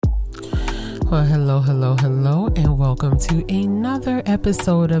Well, hello, and welcome to another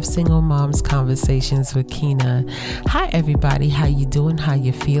episode of Single Moms Conversations with Kina. Hi, everybody. How you doing? How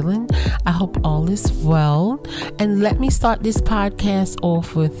you feeling? I hope all is well. And let me start this podcast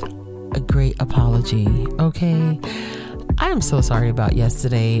off with a great apology, okay? I am so sorry about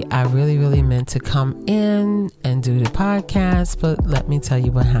yesterday. I really meant to come in and do the podcast, but let me tell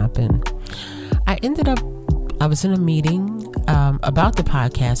you what happened. I was in a meeting about the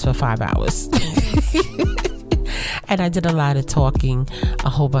podcast for 5 hours. And I did a lot of talking, a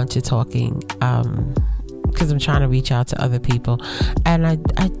whole bunch of talking, because I'm trying to reach out to other people. And I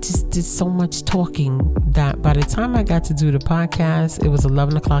just did so much talking that by the time I got to do the podcast, it was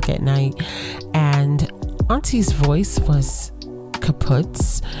 11 o'clock at night. And Auntie's voice was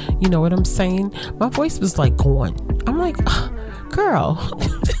kaput. You know what I'm saying? My voice was like gone. I'm like, girl.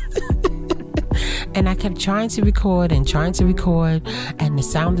 And I kept trying to record, and the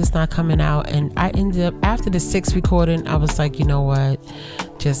sound is not coming out. And I ended up, after the 6th recording, I was like, you know what?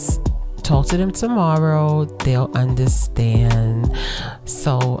 Just talk to them tomorrow. They'll understand.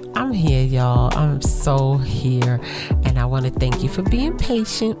 So I'm here, y'all. I'm so here. And I want to thank you for being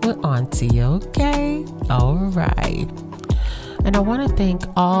patient with Auntie, okay? All right. And I want to thank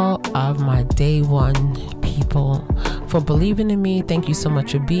all of my day one people for believing in me. Thank you so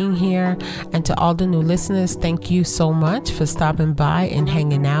much for being here. And to all the new listeners, thank you so much for stopping by and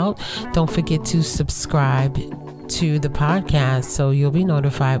hanging out. Don't forget to subscribe to the podcast so you'll be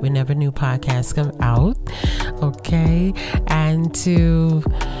notified whenever new podcasts come out. Okay. And to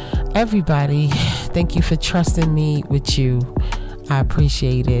everybody, thank you for trusting me with you. I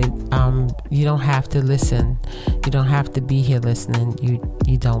appreciate it. You don't have to listen. You don't have to be here listening.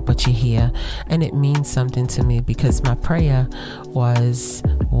 You don't, but you're here. And it means something to me because my prayer was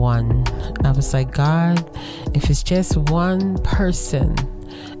one. I was like, God, if it's just one person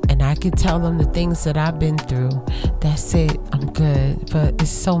and I could tell them the things that I've been through, that's it. I'm good. But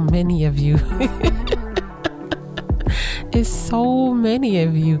it's so many of you. It's so many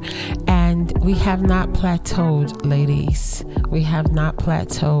of you. And we have not plateaued, ladies. We have not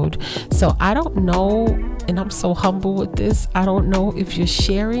plateaued. So I don't know, and I'm so humble with this. I don't know if you're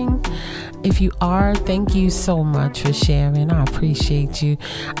sharing. If you are, thank you so much for sharing. I appreciate you.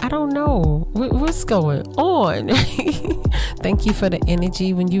 I don't know what's going on. Thank you for the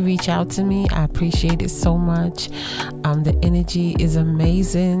energy when you reach out to me. I appreciate it so much. The energy is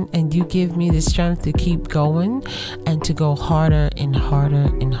amazing, and you give me the strength to keep going and to go harder and harder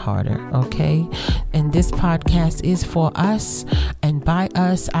and harder. Okay. And this podcast is for us and by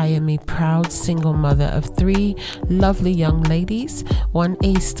us. I am a proud single mother of 3 lovely young ladies, 1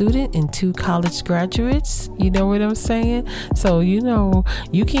 A student and 2 college graduates. You know what I'm saying? So, you know,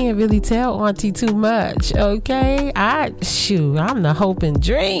 you can't really tell Auntie too much. Okay. I'm the hope and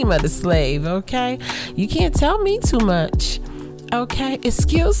dream of the slave. Okay. You can't tell me too much. Okay.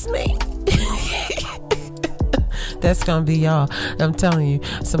 Excuse me. That's gonna be y'all. I'm telling you,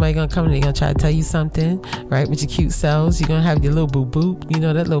 somebody gonna come and they're gonna try to tell you something, right? With your cute selves, you're gonna have your little boop boop. You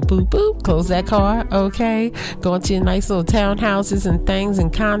know that little boop boop. Close that car, okay? Go into your nice little townhouses and things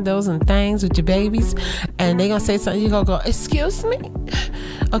and condos and things with your babies, and they gonna say something. You gonna go, excuse me,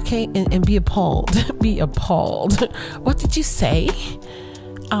 okay? And be appalled. Be appalled. What did you say?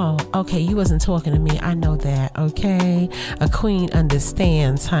 Oh, okay. You wasn't talking to me. I know that. Okay. A queen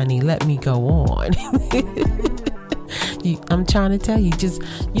understands, honey. Let me go on. I'm trying to tell you, just,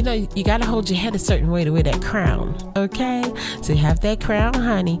 you know, you got to hold your head a certain way to wear that crown. Okay. So you have that crown,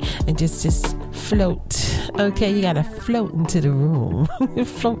 honey, and just float. Okay. You got to float into the room.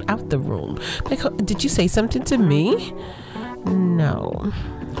 Float out the room. Like, did you say something to me? No.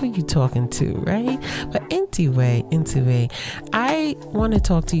 Who you talking to, right? But anyway, I want to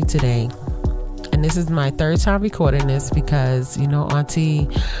talk to you today. And this is my 3rd time recording this because, you know, Auntie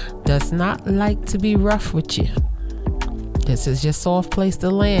does not like to be rough with you. This is your soft place to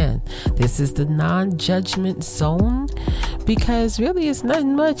land. This is the non-judgment zone, because really it's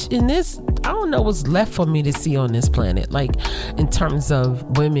nothing much in this. I don't know what's left for me to see on this planet, like in terms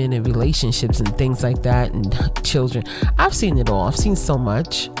of women and relationships and things like that, and children. I've seen it all. I've seen so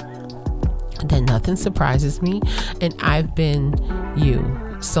much that nothing surprises me. And I've been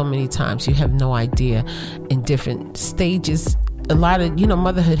you so many times. You have no idea, in different stages. A lot of, you know,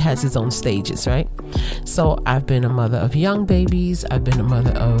 motherhood has its own stages, right? So I've been a mother of young babies. I've been a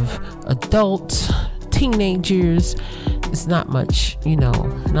mother of adults, teenagers. It's not much, you know,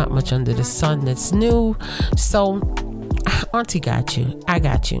 not much under the sun that's new. So Auntie got you. I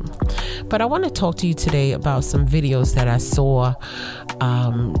got you. But I want to talk to you today about some videos that I saw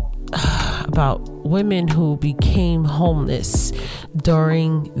about women who became homeless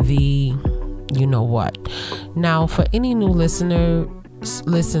during the you know what. Now, for any new listener,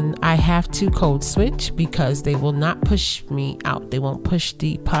 listen, I have to code switch because they will not push me out. They won't push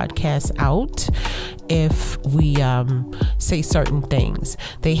the podcast out if we say certain things.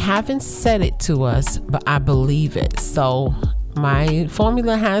 They haven't said it to us, but I believe it. So my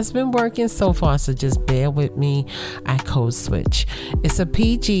formula has been working so far, so just bear with me. I code switch. It's a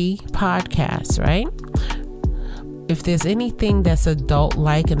PG podcast, right? If there's anything that's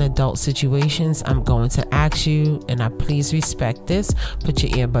adult-like in adult situations, I'm going to ask you, and I please respect this, put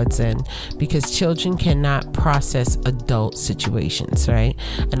your earbuds in, because children cannot process adult situations, right?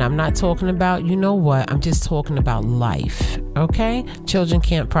 And I'm not talking about, you know what, I'm just talking about life, okay? Children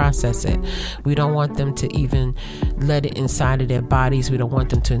can't process it. We don't want them to even let it inside of their bodies. We don't want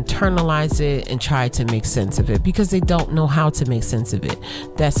them to internalize it and try to make sense of it, because they don't know how to make sense of it.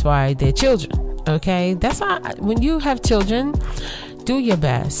 That's why they're children. Okay, that's why when you have children, do your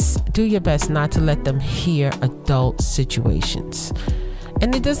best not to let them hear adult situations.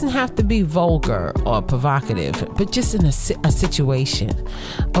 And it doesn't have to be vulgar or provocative, but just in a situation.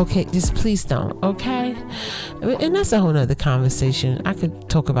 Okay, just please don't, okay? And that's a whole nother conversation. I could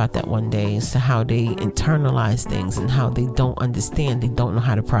talk about that one day, as to how they internalize things and how they don't understand, they don't know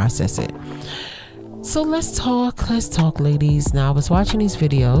how to process it. So let's talk, ladies. Now, I was watching these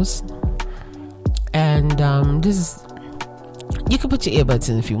videos, and this is, you can put your earbuds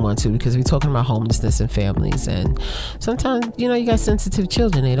in if you want to, because we're talking about homelessness and families. And sometimes, you got sensitive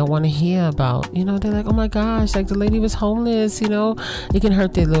children. They don't want to hear about, they're like, oh my gosh, like the lady was homeless, it can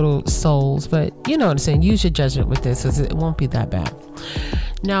hurt their little souls. But you know what I'm saying? Use your judgment with this, because it won't be that bad.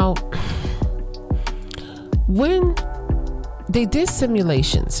 Now, when they did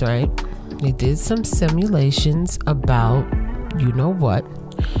simulations, right? They did some simulations about, you know what?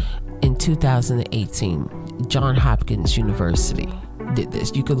 In 2018, Johns Hopkins University did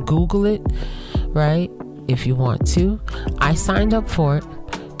this. You could Google it, right? If you want to. I signed up for it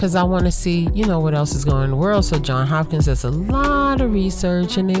because I want to see, what else is going on in the world. So Johns Hopkins does a lot of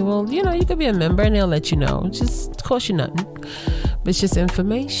research, and they will, you could be a member and they'll let you know. Just cost you nothing, but it's just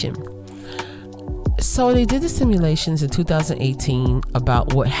information. So they did the simulations in 2018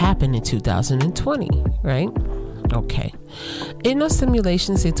 about what happened in 2020, right? Okay. In those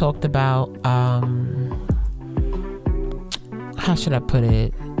simulations, they talked about, how should I put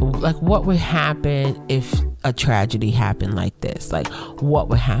it? Like, what would happen if a tragedy happened like this? Like, what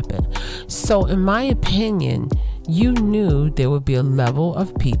would happen? So, in my opinion, you knew there would be a level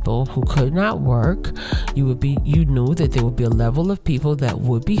of people who could not work. You knew that there would be a level of people that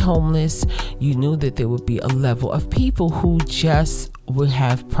would be homeless. You knew that there would be a level of people who just would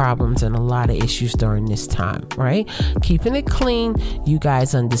have problems and a lot of issues during this time, right? Keeping it clean, you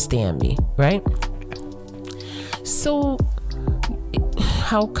guys understand me, right? So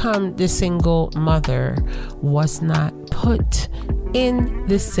how come the single mother was not put in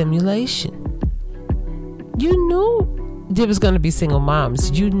this simulation? You knew there was going to be single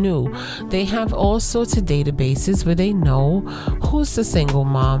moms. You knew. They have all sorts of databases where they know who's the single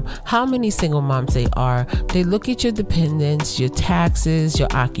mom, how many single moms they are. They look at your dependents, your taxes, your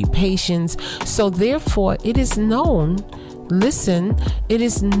occupations. So therefore, it is known. Listen, it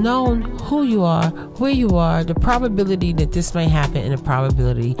is known who you are, where you are, the probability that this might happen, and the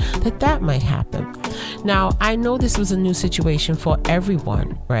probability that that might happen. Now, I know this was a new situation for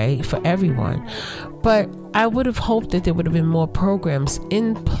everyone, right? For everyone. But I would have hoped that there would have been more programs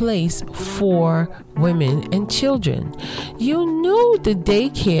in place for women and children. You knew the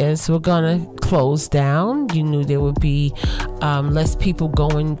daycares were going to close down. You knew there would be less people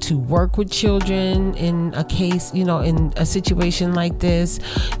going to work with children in a case, in a situation like this.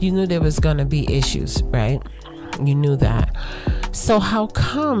 You knew there was going to be issues, right? You knew that. So how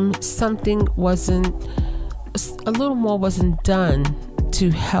come something wasn't done to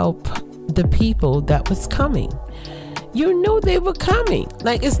help the people that was coming? You knew they were coming.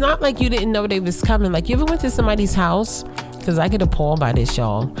 Like, it's not like you didn't know they was coming. Like, you ever went to somebody's house? Because I get appalled by this,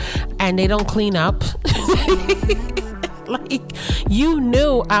 y'all. And they don't clean up. Like, you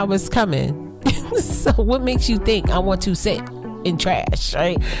knew I was coming. So what makes you think I want to sit in trash,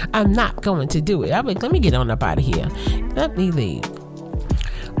 right? I'm not going to do it. I'm like, let me get on up out of here. Let me leave.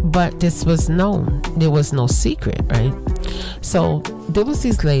 But this was known. There was no secret, right? So there was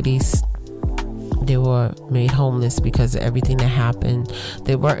these ladies. They were made homeless because of everything that happened.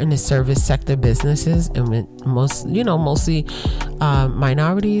 They were in the service sector businesses, and with mostly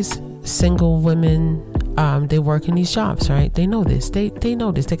minorities, single women. They work in these jobs, right? They know this. They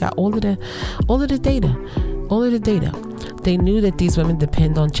know this. They got all of the data. They knew that these women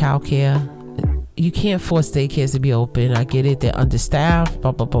depend on childcare. you can't force daycares to be open. I get it. They're understaffed,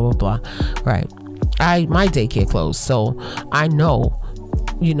 blah, blah, blah, blah, blah. Right. My daycare closed. So I know,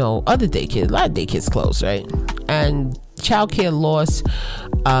 other daycares, a lot of daycares closed, right? And childcare lost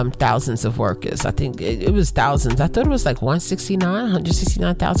thousands of workers. I think it was thousands. I thought it was like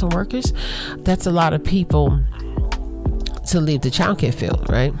 169,000 workers. That's a lot of people to leave the childcare field,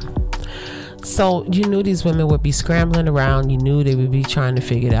 right? So you knew these women would be scrambling around. You knew they would be trying to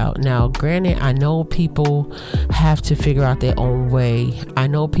figure it out. Now, granted, I know people have to figure out their own way. I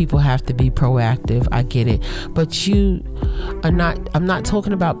know people have to be proactive. I get it. But I'm not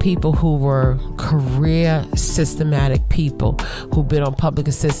talking about people who were career systematic people who've been on public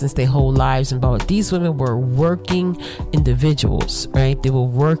assistance their whole lives. But these women were working individuals, right? They were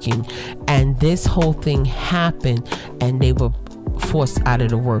working. And this whole thing happened, and they were forced out of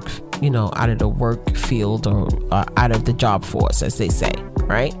the work, out of the work field, or out of the job force, as they say,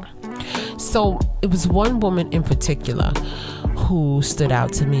 right? So it was one woman in particular who stood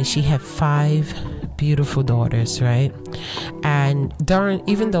out to me. She had 5 beautiful daughters, right? And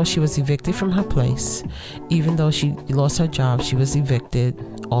even though she was evicted from her place, even though she lost her job, she was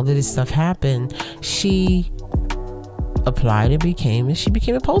evicted, all of this stuff happened, she applied and she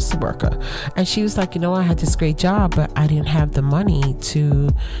became a postal worker. And she was like, I had this great job, but I didn't have the money to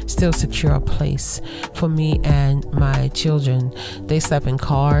still secure a place for me and my children. They slept in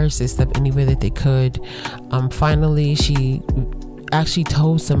cars, they slept anywhere that they could. Finally, she actually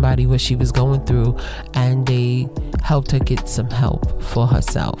told somebody what she was going through, and they helped her get some help for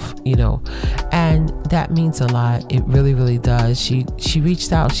herself, and that means a lot. It really, really does. She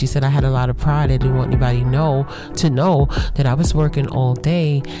reached out. She said, I had a lot of pride. I didn't want anybody to know that I was working all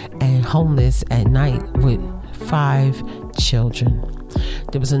day and homeless at night with 5 children.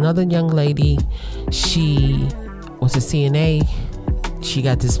 There was another young lady. She was a CNA. She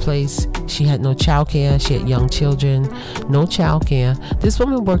got displaced. She had no childcare. She had young children, no childcare. This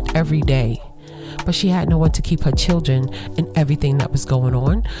woman worked every day, but she had no one to keep her children and everything that was going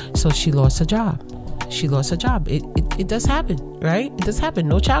on. So she lost her job. It does happen, right? It does happen.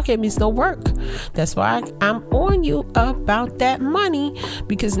 No childcare means no work. That's why I'm on you about that money,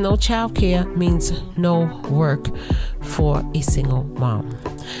 because no childcare means no work for a single mom.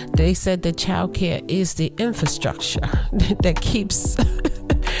 They said that childcare is the infrastructure that keeps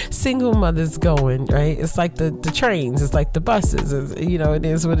single mothers going, right? It's like the trains, it's like the buses, it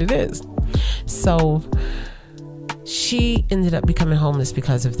is what it is. So she ended up becoming homeless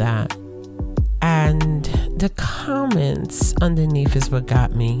because of that. And the comments underneath is what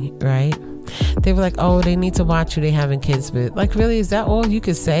got me, right? They were like, oh, they need to watch who they having kids with. Like, really? Is that all you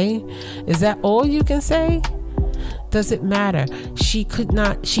can say? Is that all you can say? Does it matter? She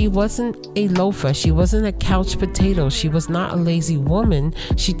wasn't a loafer. She wasn't a couch potato. She was not a lazy woman.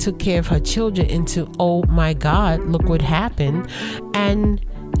 She took care of her children into, oh my God, look what happened. And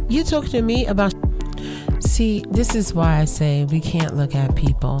you talk to me about... See, this is why I say we can't look at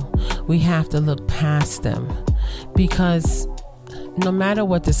people. We have to look past them, because no matter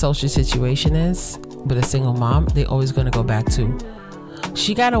what the social situation is with a single mom, they're always going to go back to,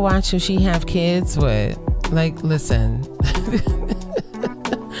 she got to watch who she have kids with. Like, listen,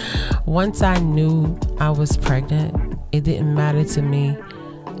 once I knew I was pregnant, it didn't matter to me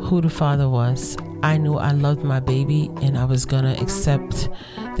who the father was. I knew I loved my baby, and I was going to accept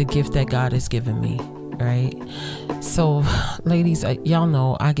the gift that God has given me. Right? So, ladies, y'all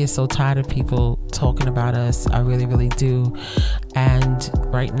know I get so tired of people talking about us. I really, really do. And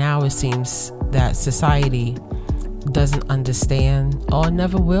right now it seems that society doesn't understand, or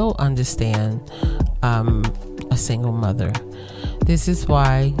never will understand, a single mother. This is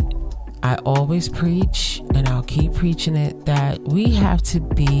why I always preach, and I'll keep preaching it, that we have to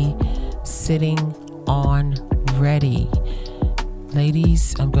be sitting on ready.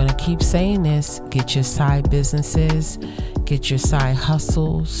 Ladies, I'm going to keep saying this. Get your side businesses. Get your side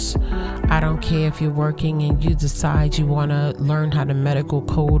hustles. I don't care if you're working and you decide you want to learn how to medical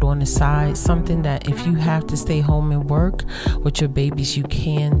code on the side. Something that if you have to stay home and work with your babies, you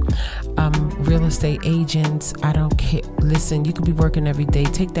can. Real estate agents, I don't care. Listen, you could be working every day.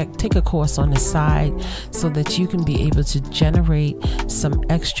 Take a course on the side so that you can be able to generate some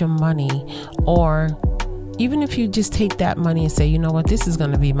extra money. Or even if you just take that money and say, you know what, this is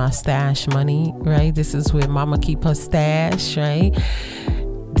going to be my stash money, right? This is where mama keep her stash, right?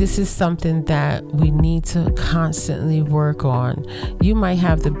 This is something that we need to constantly work on. You might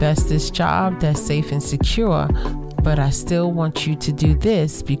have the bestest job that's safe and secure, but I still want you to do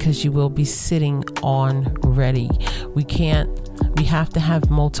this, because you will be sitting on ready. We We have to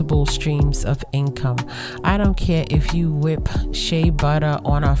have multiple streams of income. I don't care if you whip shea butter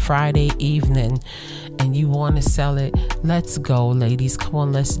on a Friday evening and you want to sell it. Let's go, ladies. Come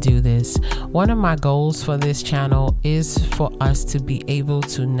on, let's do this. One of my goals for this channel is for us to be able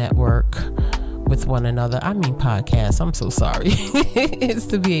to network with one another. I mean podcasts, I'm so sorry. It's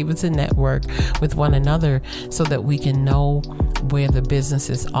to be able to network with one another so that we can know where the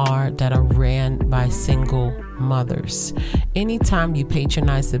businesses are that are ran by single mothers. Anytime you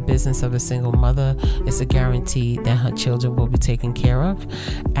patronize the business of a single mother, it's a guarantee that her children will be taken care of,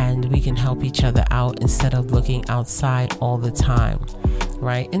 and we can help each other out instead of looking outside all the time,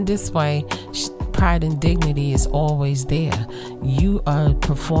 right? In this way, pride and dignity is always there. You are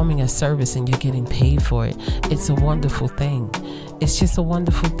performing a service and you're getting paid for it. It's a wonderful thing. It's just a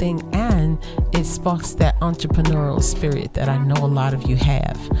wonderful thing, and it sparks that entrepreneurial spirit that I know a lot of you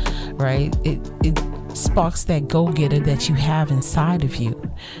have, right? It sparks that go-getter that you have inside of you,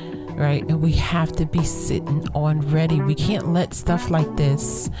 right? And we have to be sitting on ready. We can't let stuff like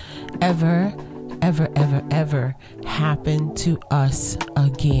this ever happen to us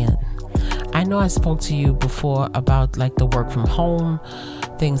again. I know I spoke to you before about like the work from home,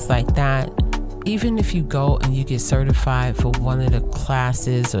 things like that. Even if you go and you get certified for one of the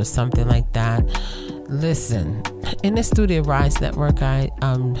classes or something like that, listen, in the Studio Rise Network I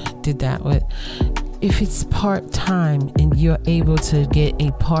did that with, if it's part-time and you're able to get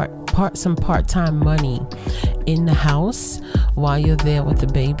some part-time money in the house while you're there with the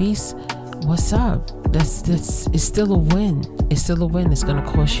babies, what's up? That's it's still a win. It's still a win. It's going to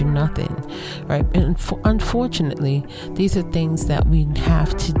cost you nothing, right? And unfortunately, these are things that we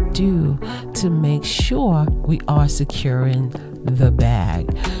have to do to make sure we are securing the bag.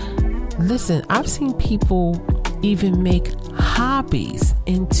 Listen, I've seen people even make hobbies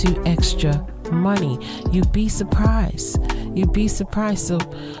into extra money. You'd be surprised. You'd be surprised. So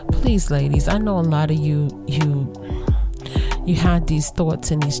please, ladies, I know a lot of you had these thoughts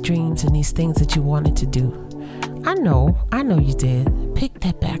and these dreams and these things that you wanted to do. I know you did. Pick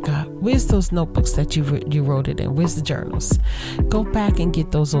that back up. Where's those notebooks that you wrote it in? Where's the journals? Go back and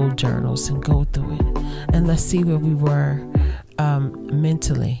get those old journals and go through it. And let's see where we were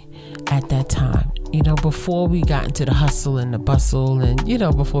mentally at that time. You know, before we got into the hustle and the bustle, and you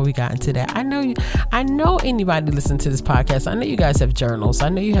know, before we got into that, I know anybody listening to this podcast, I know you guys have journals. I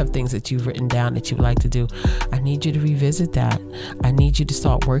know you have things that you've written down that you like to do. I need you to revisit that. I need you to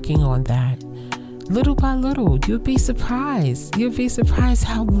start working on that. Little by little, you'll be surprised. You'll be surprised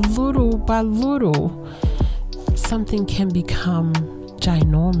how little by little something can become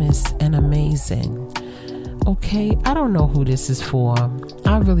ginormous and amazing. Okay, I don't know who this is for.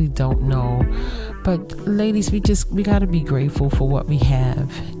 I really don't know. But ladies, we got to be grateful for what we have.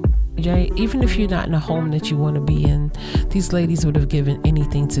 Right? Even if you're not in a home that you want to be in, these ladies would have given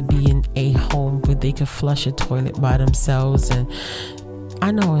anything to be in a home where they could flush a toilet by themselves. And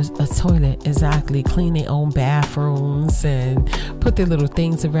I know a toilet, exactly, clean their own bathrooms and put their little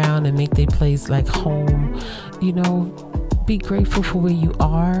things around and make their place like home. You know, be grateful for where you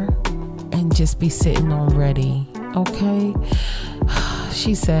are and just be sitting on ready. Okay?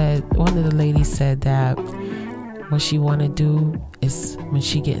 She said, one of the ladies said that what she want to do is when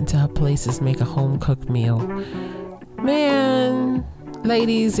she get into her place is make a home cooked meal. Man,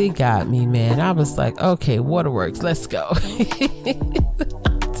 ladies, it got me, man. I was like, okay, Waterworks, let's go.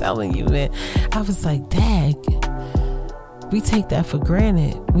 I'm telling you, man. I was like, dag, we take that for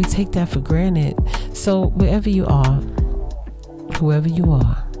granted. We take that for granted. So wherever you are, whoever you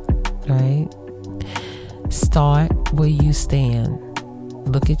are, right? Start where you stand.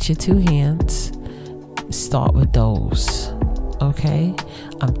 Look at your two hands. Start with those. Okay?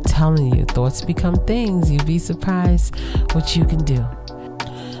 I'm telling you, thoughts become things. You'd be surprised what you can do.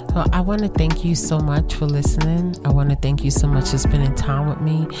 Well, I want to thank you so much for listening. I want to thank you so much for spending time with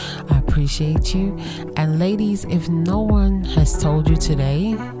me. I appreciate you. And ladies, if no one has told you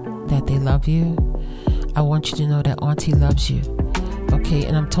today that they love you, I want you to know that Auntie loves you. Okay?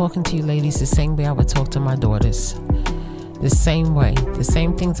 And I'm talking to you ladies the same way I would talk to my daughters. The same way. The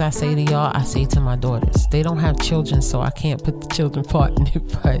same things I say to y'all, I say to my daughters. They don't have children, so I can't put the children part in it,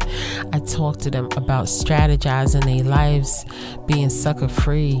 but I talk to them about strategizing their lives, being sucker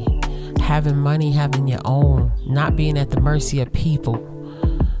free, having money, having your own, not being at the mercy of people.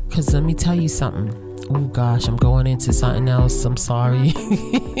 Because let me tell you something. Oh gosh, I'm going into something else. I'm sorry.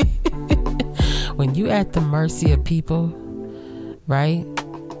 When you at the mercy of people, right?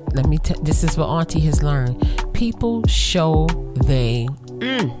 This is what Auntie has learned. People show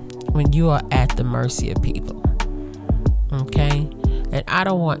when you are at the mercy of people. Okay? And I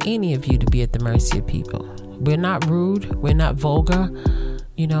don't want any of you to be at the mercy of people. We're not rude. We're not vulgar.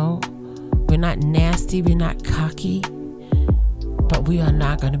 You know, we're not nasty. We're not cocky. But we are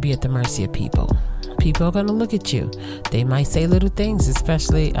not going to be at the mercy of people. People are going to look at you. They might say little things,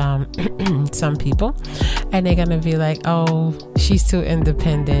 especially some people. And they're going to be like, oh, she's too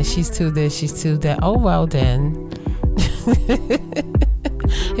independent. She's too this. She's too that. Oh, well then.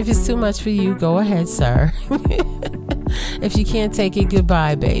 If it's too much for you, go ahead, sir. If you can't take it,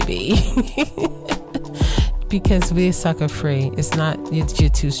 goodbye, baby. Because we're sucker free. It's not that you're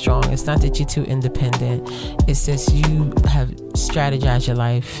too strong. It's not that you're too independent. It's just you have strategized your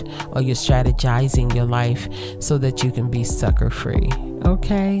life, or you're strategizing your life so that you can be sucker free.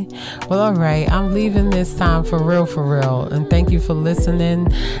 Okay? Well, all right. I'm leaving this time for real. And thank you for listening.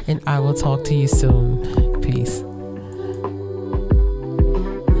 And I will talk to you soon. Peace.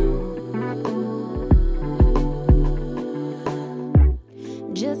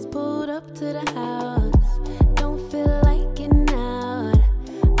 Just pulled up to the house. Don't feel like getting out.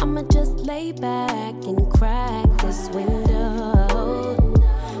 I'ma just lay back and crack this window.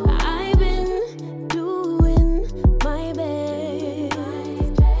 I've been doing my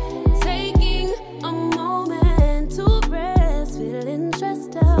best, taking a moment to rest, feeling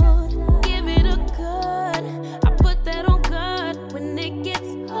stressed out. Give it a good. I put that on God when it gets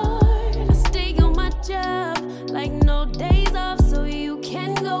hard. I stay on my job like no days off, so you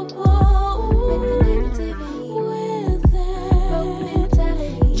can go home with the negativity, with that broken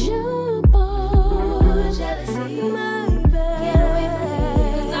mentality. Jump on jealousy, my bad. Get away from me,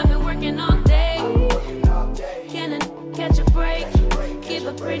 'cause I've been working all day. Can I catch a break? Give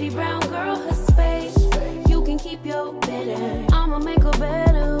a pretty brown girl her space. You can keep your bitter. I'ma make a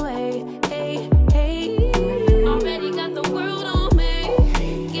better way. Hey, hey. Already got the world on me.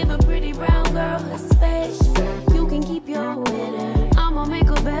 Give a pretty brown girl her space. You can keep your bitter. I'ma make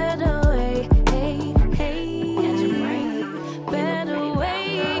a better way. Hey, hey. Catch a break. Better way.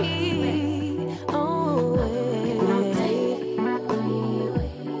 Oh,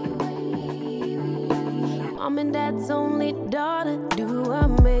 Mom and Dad's only daughter. Do I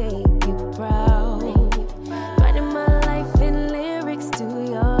make you proud? Writing my life in lyrics. Do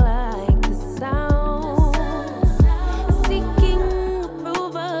you like the sound? Seeking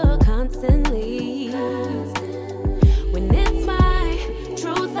approval constantly. When it's my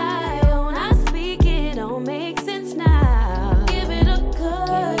truth I own, I speak it. Don't make sense now. Give it a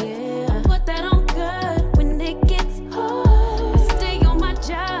good. Yeah. Put that on good when it gets hard. I stay on my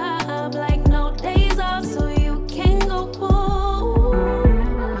job like no days off, so you can go home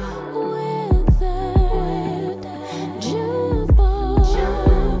with that. Jump on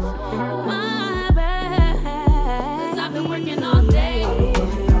my back, 'cause I've been working all day.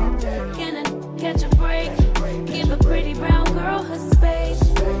 Can I catch a break? Give a pretty brown girl her space.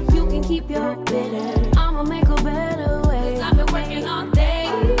 You can keep your bitter. I'ma make a better way. 'Cause I've been working all day.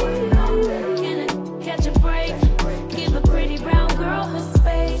 Can I catch a break? Give a pretty brown girl her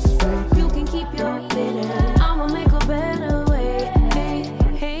space. You can keep your bitter. I'ma make a better way. Hey,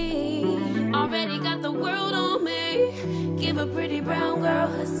 hey. Already got the world on me. Give a pretty brown girl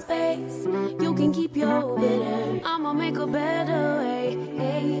her space. You can keep your bitter. I'ma make a better way.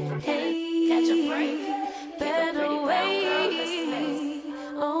 Hey, hey. Catch a break.